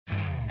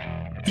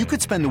You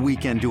could spend the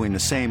weekend doing the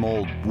same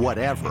old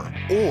whatever,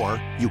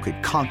 or you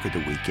could conquer the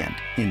weekend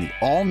in the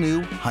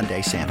all-new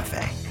Hyundai Santa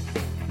Fe.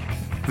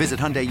 Visit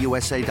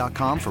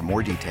HyundaiUSA.com for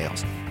more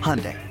details.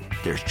 Hyundai,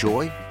 there's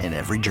joy in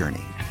every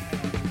journey.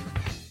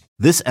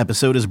 This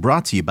episode is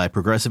brought to you by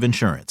Progressive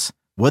Insurance.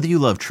 Whether you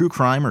love true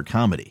crime or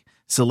comedy,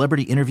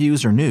 celebrity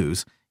interviews or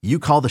news, you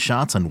call the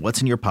shots on what's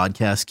in your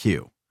podcast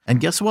queue. And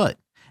guess what?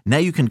 Now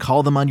you can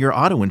call them on your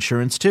auto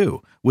insurance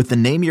too with the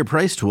Name Your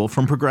Price tool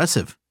from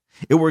Progressive.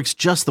 It works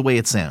just the way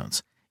it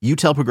sounds. You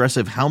tell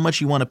Progressive how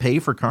much you want to pay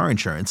for car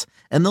insurance,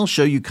 and they'll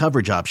show you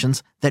coverage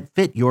options that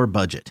fit your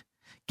budget.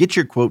 Get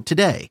your quote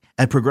today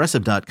at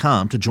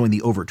Progressive.com to join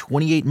the over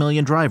 28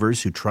 million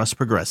drivers who trust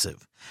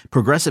Progressive.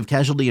 Progressive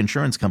Casualty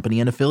Insurance Company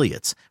and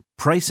Affiliates.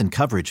 Price and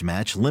coverage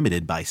match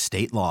limited by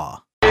state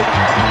law. See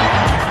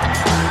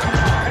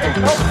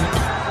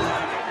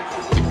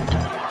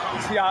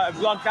how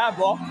blunt that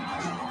ball.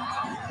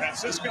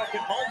 Francisco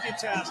can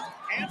multitask,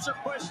 answer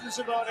questions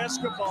about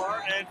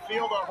Escobar, and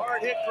field a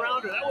hard-hit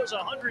grounder. That was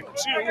 102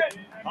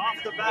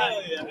 off the bat.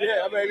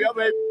 Yeah, baby.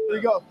 Here we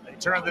go. They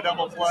turn the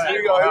double play.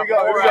 Here we go.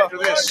 After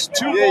this,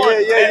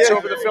 2-1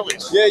 over the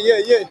Phillies.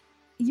 Yeah.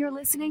 You're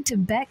listening to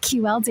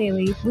BetQL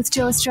Daily with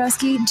Joe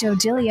Ostrowski, Joe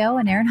Giglio,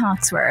 and Aaron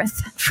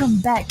Hawksworth from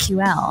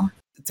BetQL.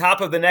 Top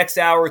of the next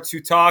hour to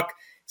talk.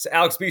 It's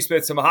Alex B.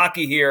 some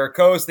hockey here,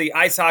 co-host the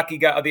ice hockey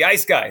guy, the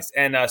Ice Guys,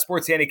 and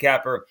sports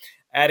handicapper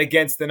at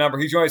Against the Number.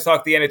 He's joining us to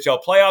talk the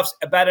NHL playoffs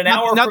about an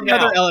hour from now.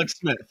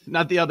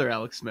 Not the other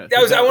Alex Smith.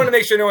 I wanted to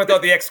make sure no one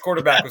thought the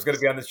ex-quarterback was going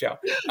to be on the show.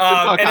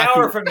 An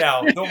hour from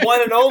now, the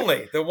one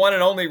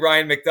and only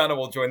Ryan McDonough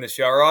will join the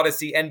show, our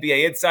Odyssey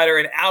NBA insider,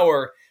 an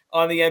hour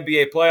on the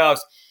NBA playoffs.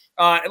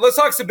 Let's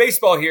talk some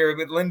baseball here.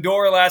 With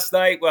Lindor last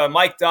night,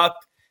 mic'd up,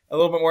 a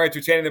little bit more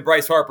entertaining than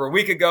Bryce Harper a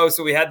week ago.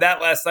 So we had that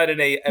last night in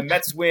a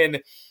Mets win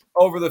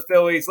over the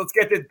Phillies. Let's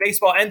get to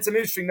baseball and some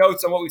interesting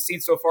notes on what we've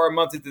seen so far a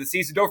month into the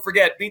season. Don't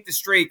forget, Beat the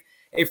Streak,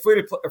 a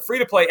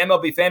free-to-play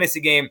MLB fantasy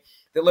game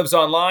that lives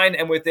online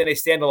and within a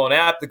standalone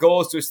app. The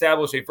goal is to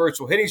establish a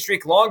virtual hitting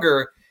streak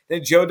longer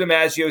than Joe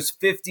DiMaggio's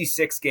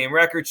 56-game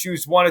record.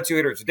 Choose 1 or 2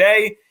 hitters a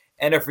day.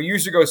 And if a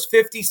user goes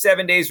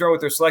 57 days in a row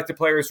with their selected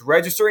players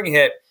registering a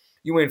hit,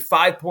 you win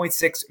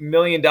 $5.6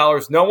 million.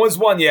 No one's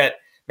won yet.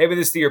 Maybe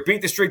this is the year.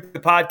 Beat the Streak, the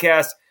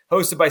podcast,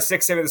 hosted by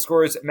 670 The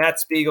Score's Matt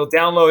Spiegel.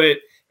 Download it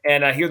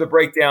and hear the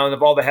breakdown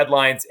of all the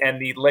headlines and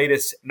the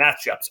latest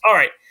matchups. All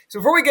right, so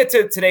before we get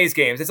to today's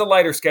games, it's a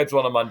lighter schedule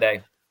on a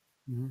Monday.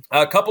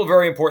 A couple of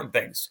very important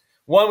things.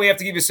 One, we have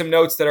to give you some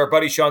notes that our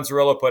buddy Sean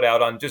Zerillo put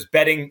out on just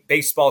betting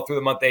baseball through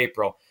the month of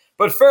April.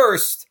 But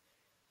first,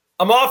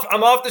 I'm off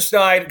the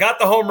schneid. Got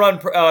the home run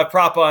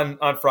prop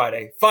on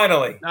Friday.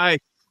 Finally.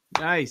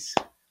 Nice.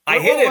 I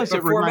hit it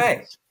before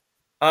May.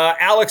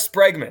 Alex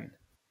Bregman.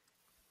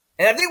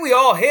 And I think we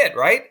all hit,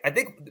 right? I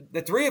think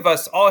the three of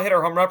us all hit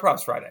our home run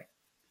props Friday.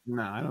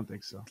 No, I don't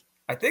think so.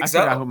 I think I so.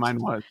 forgot who mine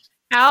was.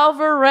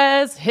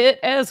 Alvarez hit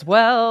as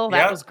well.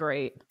 That was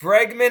great.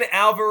 Bregman,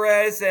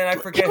 Alvarez, and I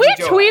forget Can we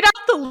tweet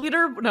out the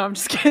leader? No, I'm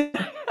just kidding.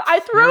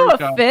 I threw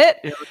a fit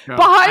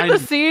behind the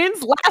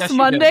scenes last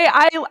Monday.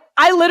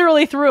 I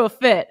literally threw a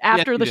fit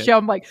after the show.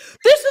 I'm like,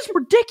 this is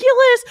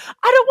ridiculous.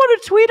 I don't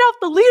want to tweet out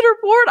the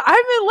leaderboard.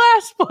 I'm in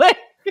last place.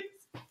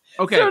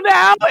 Okay. So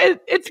now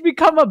it's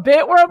become a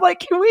bit where I'm like,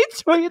 can we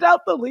tweet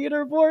out the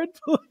leaderboard,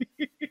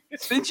 please?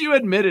 Since you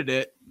admitted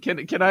it,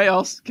 can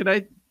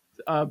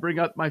I bring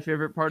up my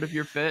favorite part of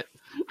your fit?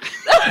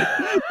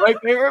 My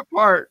favorite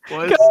part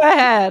was go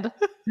ahead.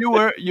 You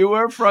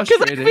were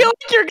frustrated. Because I feel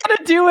like you're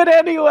gonna do it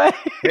anyway.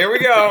 Here we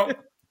go.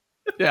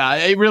 Yeah,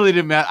 it really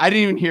didn't matter. I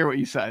didn't even hear what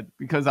you said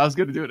because I was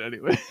gonna do it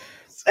anyway.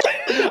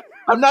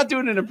 I'm not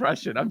doing an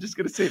impression. I'm just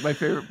gonna say my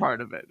favorite part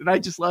of it, and I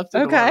just left it.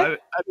 Okay. Alone.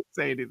 I didn't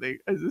say anything.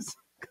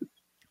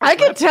 I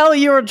could tell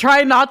you were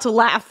trying not to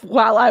laugh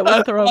while I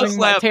was throwing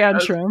my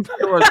tantrum.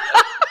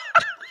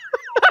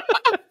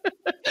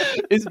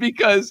 It's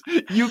because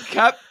you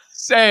kept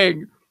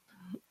saying,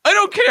 I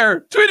don't care.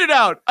 Tweet it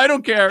out. I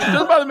don't care. It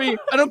doesn't bother me.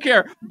 I don't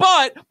care.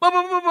 But I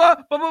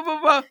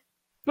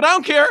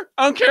don't care.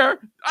 I don't care.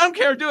 I don't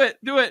care. Do it.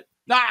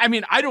 No, I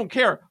mean, I don't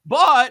care.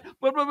 But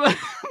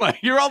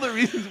here are all the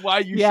reasons why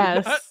you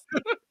should not.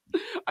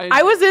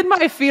 I was in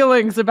my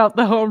feelings about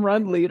the home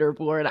run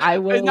leaderboard. I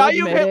will and now admit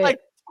you hit it. like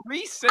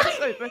 3-6,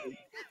 I think.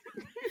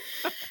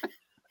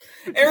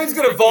 Erin's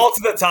going to vault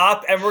to the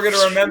top, and we're going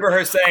to remember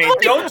her saying,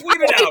 don't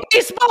tweet it out.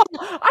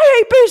 I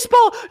hate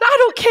baseball. I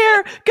don't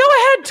care. Go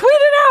ahead, tweet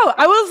it out.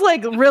 I was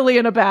like really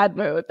in a bad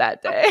mood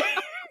that day.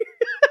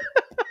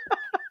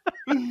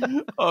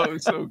 Oh, it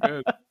was so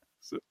good.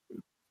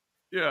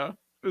 Yeah,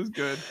 it was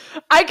good.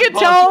 I could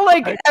tell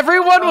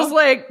everyone was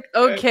like,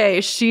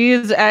 okay,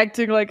 she's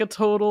acting like a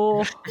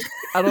total,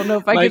 I don't know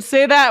if I could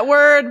say that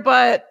word,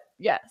 but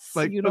yes,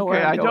 you know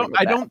where I'm going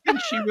with I don't think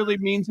she really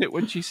means it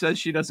when she says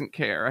she doesn't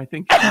care. I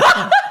think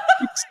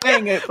she's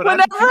saying it, but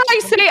whenever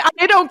I say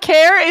I don't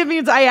care, it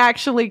means I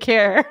actually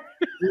care.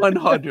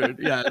 100,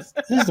 yes.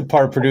 This is the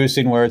part of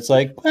producing where it's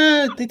like,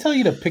 they tell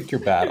you to pick your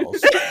battles.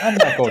 I'm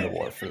not going to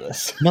war for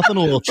this. Nothing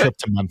a little trip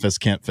to Memphis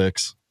can't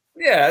fix.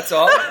 Yeah, that's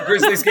all.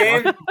 Grizzlies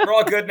game. We're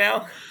all good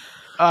now.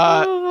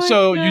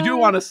 So you do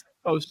want to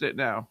post it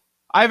now?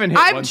 I haven't hit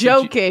one. I'm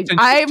joking.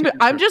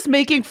 I'm just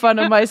making fun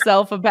of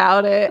myself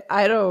about it.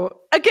 I don't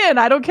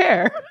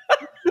care.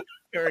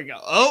 Here we go.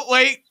 Oh,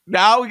 wait.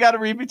 Now we got to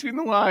read between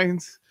the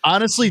lines.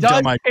 Honestly,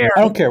 dumb idea.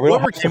 I don't care. We don't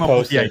have to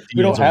post it.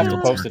 We don't have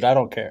to post it. I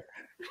don't care.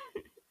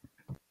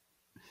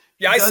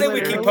 Yeah, I say we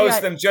keep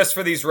posting them just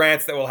for these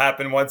rants that will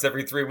happen once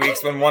every 3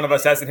 weeks when one of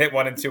us hasn't hit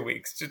one in 2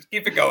 weeks. Just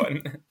keep it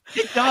going.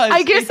 It does.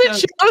 I guess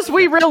it shows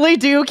we really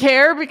do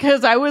care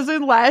because I was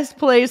in last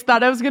place,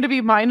 thought I was going to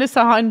be minus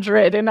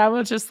 100, and I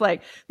was just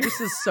like,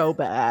 this is so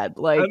bad.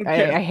 Like,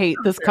 I hate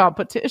this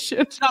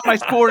competition. It's not my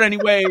sport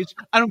anyways.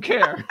 I don't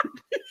care.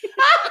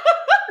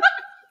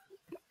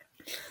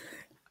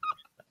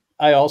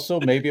 I also,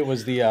 maybe it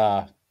was the,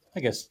 I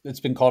guess it's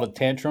been called a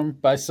tantrum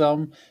by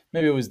some.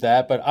 Maybe it was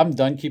that, but I'm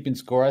done keeping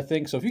score, I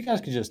think. So if you guys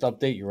could just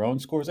update your own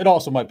scores. It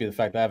also might be the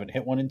fact that I haven't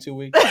hit one in 2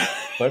 weeks.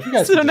 But if you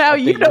guys So could just now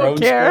update you your don't own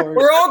care. scores-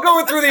 We're all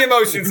going through the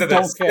emotions of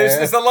Don't this. care.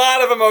 There's a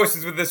lot of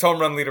emotions with this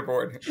home run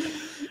leaderboard.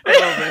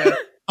 Oh, man.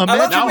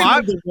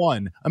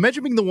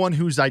 Imagine being the one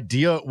whose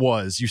idea it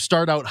was you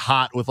start out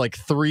hot with like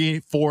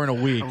 3-4 in a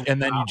week,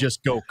 and then you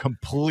just go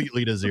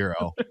completely to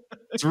zero.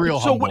 It's real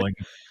humbling.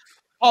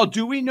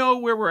 Do we know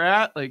where we're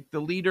at? Like the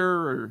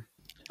leader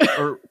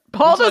or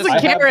Paul doesn't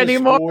care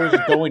anymore.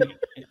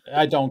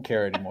 I don't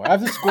care anymore. I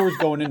have the scores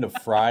going into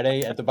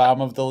Friday at the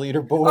bottom of the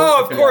leaderboard.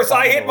 Oh, of course.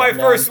 I hit my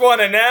first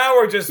one, and now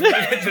we're just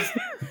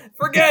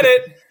forget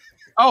it.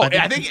 Oh,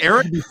 I think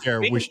Aaron, to be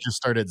fair, we should just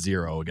start at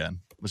 0 again.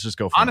 Let's just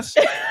go for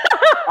honestly.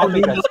 I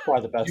think that's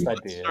probably the best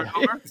idea.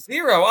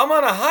 0. I'm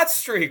on a hot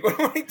streak. What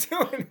am I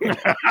doing here?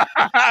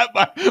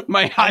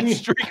 my hot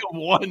streak of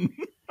 1.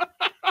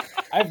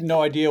 I have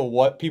no idea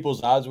what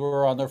people's odds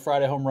were on their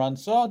Friday home run.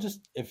 So I'll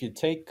just, if you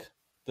take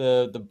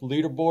the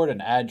leaderboard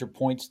and add your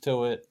points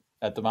to it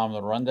at the bottom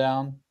of the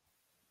rundown,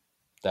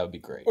 that would be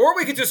great. Or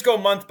we could just go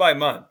month by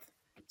month.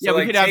 So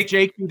we could have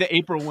Jake be the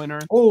April winner.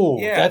 Oh,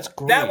 yeah, that's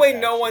great. That way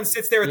no one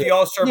sits there at the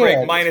All-Star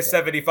break minus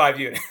 75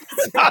 units.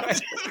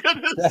 That's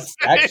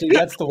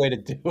the way to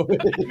do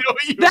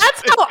it.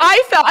 That's how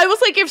I felt. I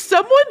was like, if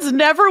someone's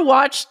never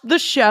watched the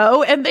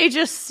show and they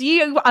just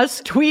see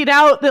us tweet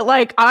out that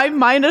like I'm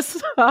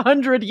minus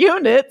 100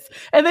 units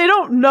and they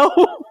don't know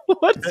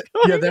what's going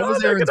on. Yeah, that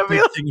was Erin's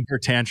big thing in her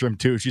tantrum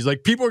too. She's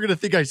like, people are going to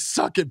think I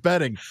suck at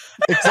betting.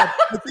 Except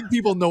I think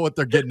people know what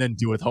they're getting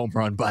into with home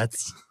run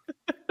bets.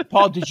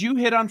 Paul, did you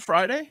hit on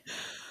Friday?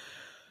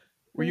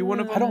 Were you one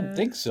of them? I don't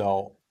think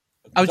so.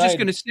 I was just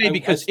going to say,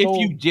 because if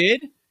you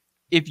did,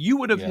 if you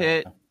would have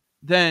hit,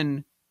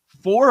 then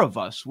 4 of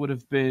us would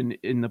have been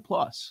in the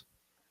plus.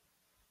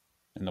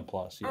 In the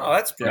plus, yeah. Oh,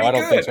 that's pretty I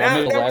don't good. think so. Now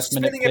we're last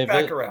minute spinning it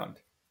back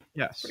around.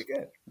 Yes. Pretty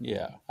good.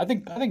 Yeah. I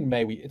think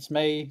May. It's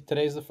May.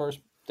 Today's the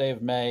first day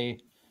of May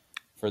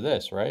for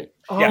this, right?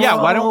 Oh.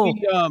 Yeah. Why don't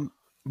we?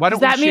 Why don't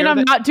Does that we mean share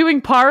I'm not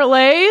doing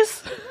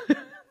parlays?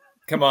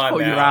 Come on,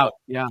 you're out.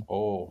 Yeah.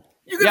 Oh.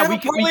 You can have a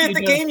parlay at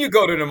the game you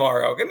go to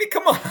tomorrow. I mean,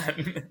 come on.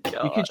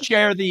 We could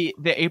share the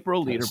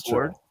April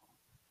leaderboard,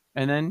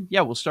 and then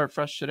we'll start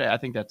fresh today. I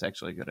think that's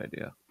actually a good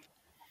idea.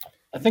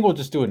 I think we'll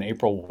just do an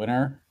April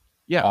winner.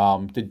 Yeah.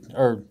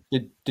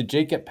 Did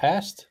Jake get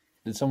passed?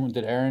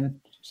 Did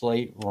Aaron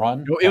Slate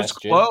run? No, it was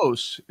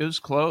close. Jake? It was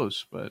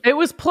close, but it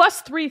was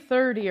plus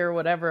 330 or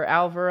whatever.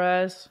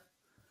 Alvarez.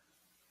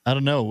 I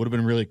don't know. It would have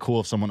been really cool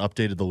if someone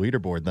updated the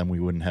leaderboard. Then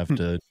we wouldn't have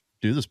to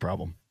do this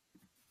problem.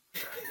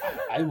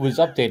 I was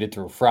updated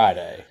through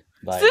Friday.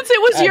 Since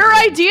it was your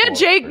idea,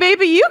 Jake,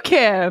 maybe you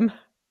can.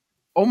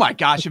 Oh my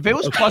gosh! If it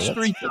was plus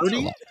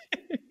 330,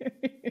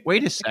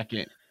 wait a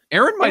second.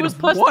 Aaron might have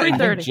plus won.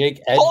 330.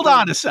 Jake, hold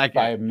on a second.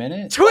 By a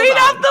minute. Tweet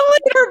out the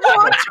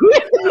leaderboard.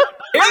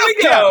 Here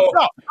we go.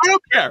 No, I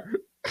don't care.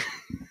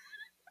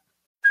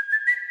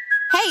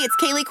 Hey, it's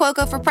Kaylee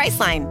Cuoco for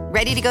Priceline.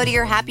 Ready to go to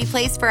your happy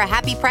place for a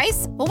happy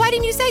price? Well, why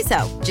didn't you say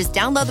so? Just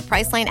download the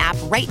Priceline app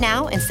right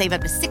now and save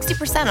up to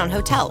 60% on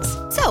hotels.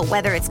 So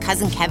whether it's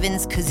Cousin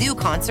Kevin's Kazoo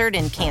Concert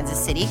in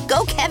Kansas City,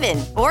 go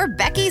Kevin, or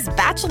Becky's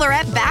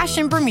Bachelorette Bash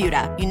in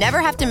Bermuda, you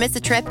never have to miss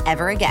a trip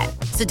ever again.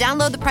 So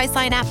download the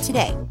Priceline app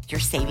today. Your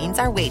savings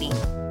are waiting.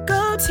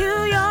 Go to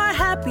your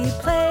happy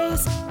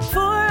place for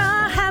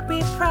a happy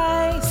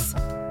price.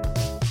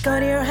 Go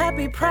to your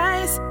happy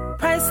price,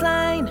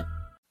 Priceline.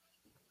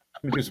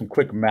 Let me do some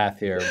quick math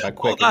here. By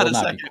quick, it will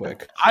not be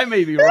quick. I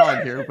may be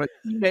wrong here, but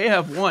you may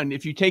have won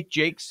if you take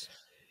Jake's.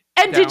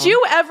 And did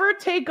you ever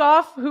take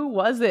off? Who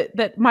was it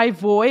that my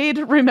void?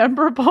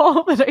 Remember,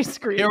 Paul, that I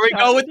screenshot? Here we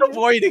go with the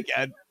void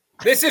again.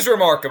 This is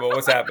remarkable.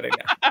 What's happening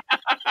now?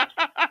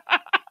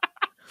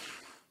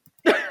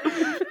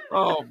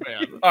 Oh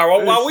man! All right.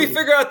 Well, while we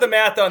figure out the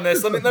math on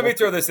this, let me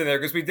throw this in there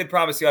because we did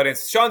promise the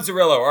audience. Sean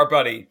Zerillo, our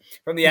buddy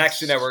from the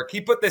Action Network,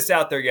 he put this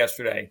out there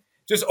yesterday.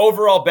 Just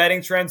overall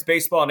betting trends,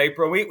 baseball in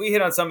April. We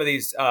hit on some of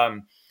these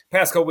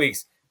past couple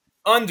weeks.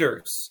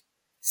 Unders,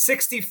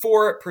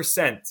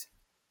 64%.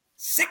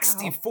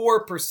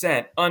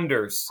 64%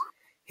 unders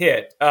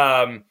hit.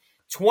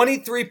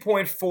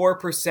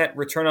 23.4%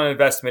 return on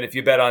investment if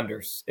you bet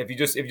unders. If you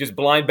just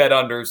blind bet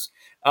unders.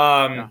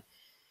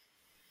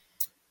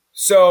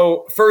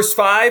 So first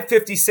 5,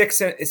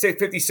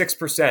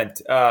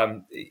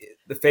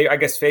 56%. I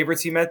guess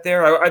favorites he meant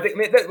there. I think.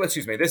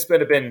 Excuse me. This would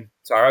have been.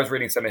 Sorry, I was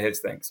reading some of his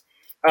things.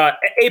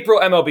 April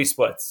MLB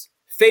splits.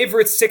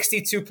 Favorites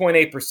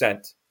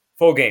 62.8%.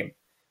 Full game.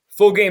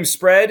 Full game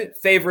spread.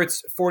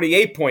 Favorites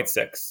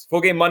 48.6.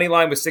 Full game money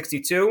line was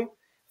 62.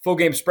 Full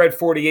game spread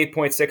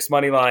 48.6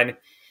 money line,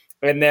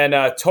 and then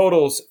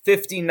totals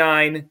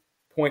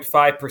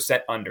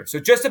 59.5% under.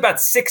 So just about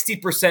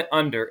 60%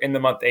 under in the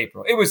month of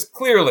April. It was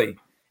clearly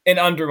an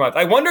under month.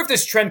 I wonder if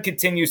this trend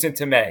continues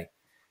into May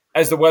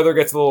as the weather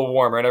gets a little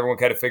warmer and everyone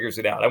kind of figures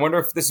it out. I wonder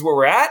if this is where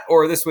we're at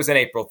or this was an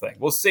April thing.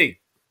 We'll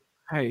see.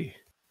 Hey,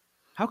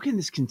 how can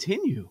this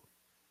continue?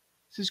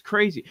 This is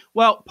crazy.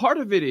 Well, part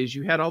of it is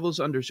you had all those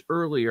unders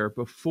earlier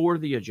before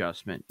the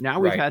adjustment. Now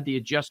we've had the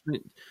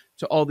adjustment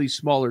to all these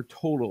smaller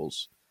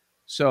totals.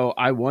 So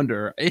I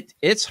wonder,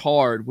 it's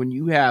hard when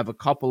you have a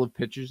couple of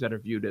pitchers that are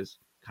viewed as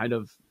kind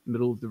of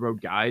middle of the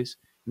road guys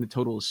and the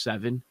total is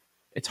 7.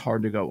 It's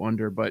hard to go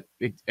under, but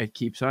it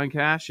keeps on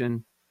cash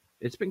and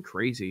it's been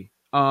crazy.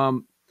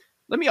 Let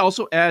me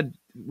also add,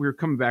 we were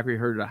coming back. We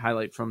heard a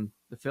highlight from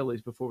the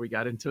Phillies before we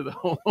got into the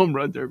whole home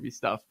run derby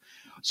stuff.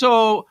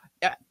 So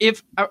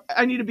if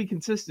I need to be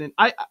consistent,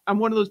 I'm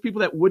one of those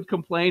people that would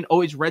complain,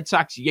 always Red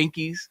Sox,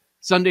 Yankees,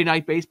 Sunday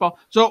night baseball.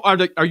 So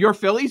are your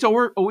Phillies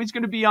always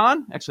going to be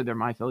on? Actually, they're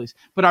my Phillies.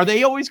 But are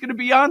they always going to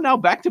be on now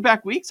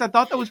back-to-back weeks? I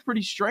thought that was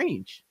pretty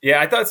strange.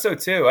 Yeah, I thought so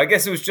too. I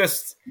guess it was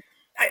just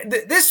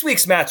this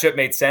week's matchup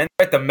made sense.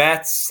 Right? The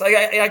Mets,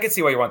 I can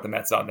see why you want the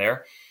Mets on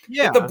there.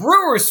 Yeah. But the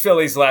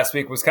Brewers-Phillies last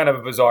week was kind of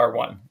a bizarre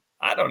one.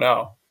 I don't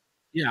know.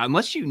 Yeah,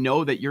 unless you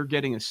know that you're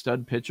getting a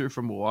stud pitcher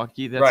from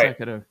Milwaukee, that's not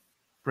going to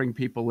bring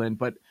people in.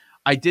 But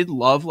I did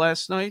love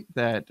last night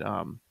that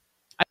I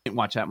didn't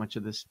watch that much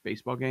of this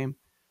baseball game,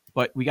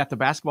 but we got the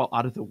basketball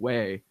out of the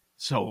way.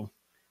 So,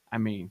 I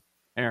mean,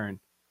 Aaron,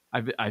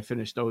 I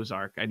finished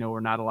Ozark. I know we're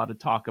not allowed to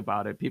talk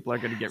about it. People are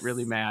going to get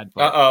really mad.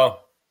 But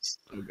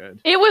so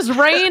good. It was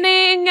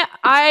raining.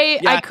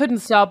 I couldn't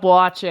stop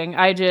watching.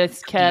 I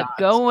just kept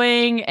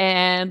going,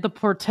 and the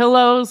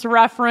Portillo's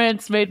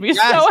reference made me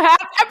so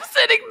happy. I'm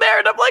sitting there,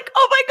 and I'm like,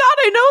 oh my God,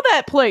 I know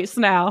that place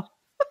now.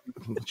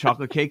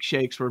 Chocolate cake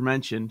shakes were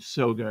mentioned.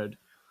 So good.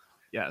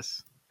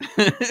 Yes.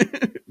 Is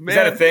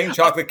that a thing?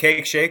 Chocolate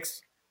cake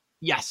shakes?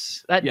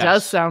 Yes. That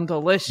does sound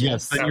delicious.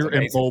 Yes, that you're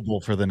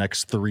immobile for the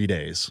next 3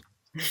 days.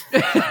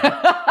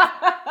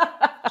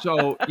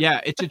 So, yeah,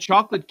 it's a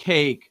chocolate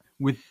cake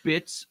with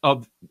bits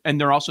of, and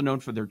they're also known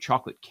for their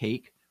chocolate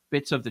cake,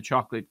 bits of the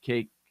chocolate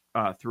cake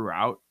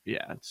throughout.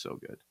 Yeah, it's so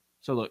good.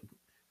 So look,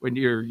 when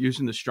you're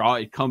using the straw,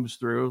 it comes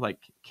through like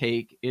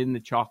cake in the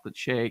chocolate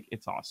shake.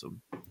 It's awesome.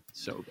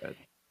 So good.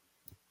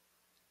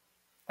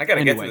 I got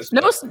to get to this.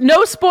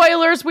 No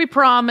spoilers, we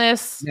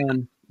promise.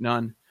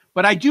 None.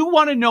 But I do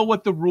want to know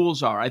what the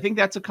rules are. I think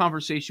that's a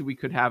conversation we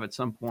could have at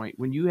some point.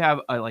 When you have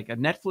a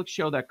Netflix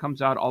show that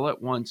comes out all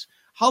at once,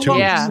 how long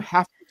do you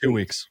have to 2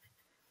 weeks.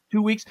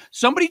 2 weeks.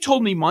 Somebody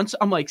told me months.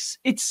 I'm like,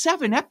 it's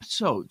 7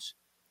 episodes.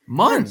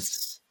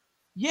 Months.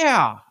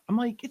 Yeah. I'm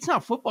like, it's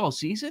not football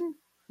season.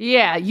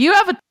 Yeah. You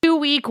have a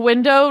 2-week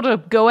window to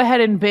go ahead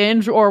and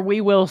binge, or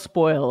we will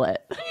spoil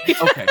it.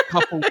 Okay.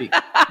 Couple weeks.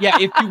 Yeah.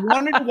 If you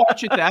wanted to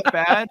watch it that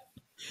bad,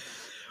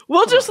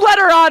 we'll just let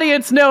our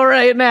audience know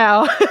right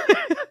now.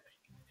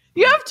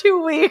 You have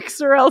 2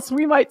 weeks, or else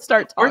we might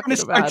start talking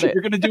about it.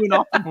 We're going to do an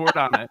off the board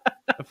on it.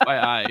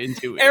 FYI, in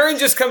 2 weeks. Aaron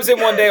just comes in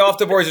one day off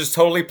the board, just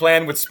totally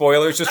planned with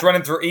spoilers, just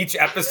running through each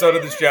episode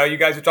of the show you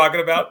guys are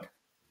talking about.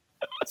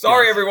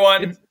 Sorry,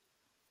 everyone.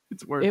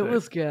 It's worth it. It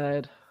was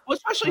good. Well,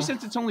 especially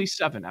since it's only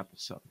 7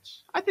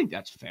 episodes. I think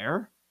that's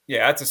fair.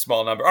 Yeah, that's a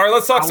small number. All right,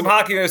 let's talk some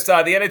hockey on this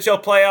side. The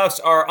NHL playoffs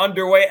are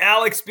underway.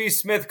 Alex B.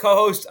 Smith,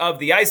 co-host of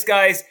The Ice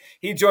Guys.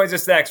 He joins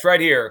us next right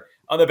here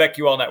on the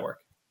BetQL Network.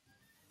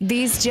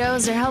 These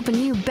Joes are helping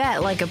you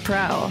bet like a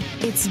pro.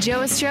 It's Joe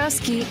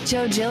Ostrowski,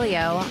 Joe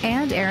Giglio,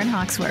 and Aaron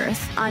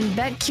Hawksworth on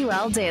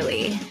BetQL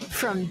Daily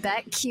from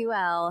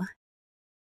BetQL.